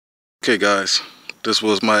Okay guys, this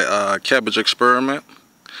was my cabbage experiment.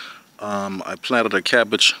 I planted a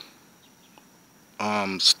cabbage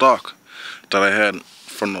stalk that I had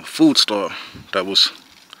from the food store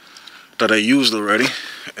that I used already,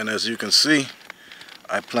 and as you can see,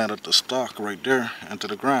 I planted the stalk right there into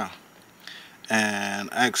the ground, and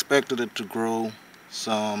I expected it to grow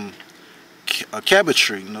a cabbage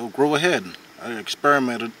tree, grow ahead. I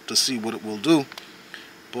experimented to see what it will do,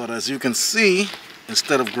 but as you can see,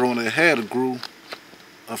 instead of growing ahead, it grew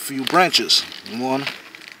a few branches. 1,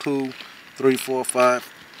 2, 3, 4,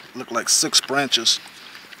 5, look like 6 branches.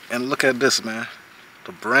 And look at this, man.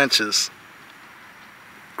 The branches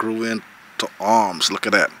grew into arms. Look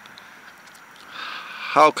at that.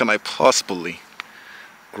 How can I possibly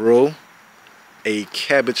grow a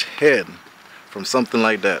cabbage head from something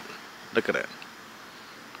like that? Look at that.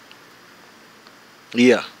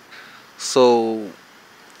 Yeah. So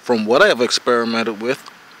from what I have experimented with,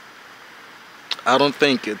 I don't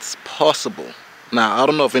think it's possible. Now, I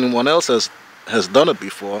don't know if anyone else has done it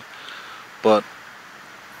before, but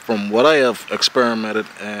from what I have experimented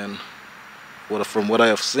and from what I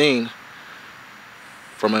have seen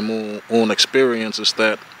from my own experience, is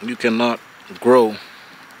that you cannot grow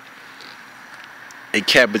a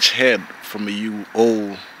cabbage head from a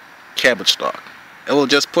old cabbage stalk. It will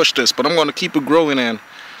just push this, but I'm going to keep it growing and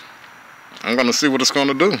I'm going to see what it's going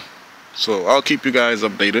to do. So I'll keep you guys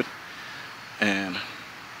updated and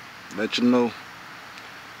let you know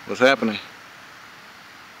what's happening.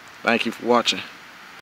 Thank you for watching.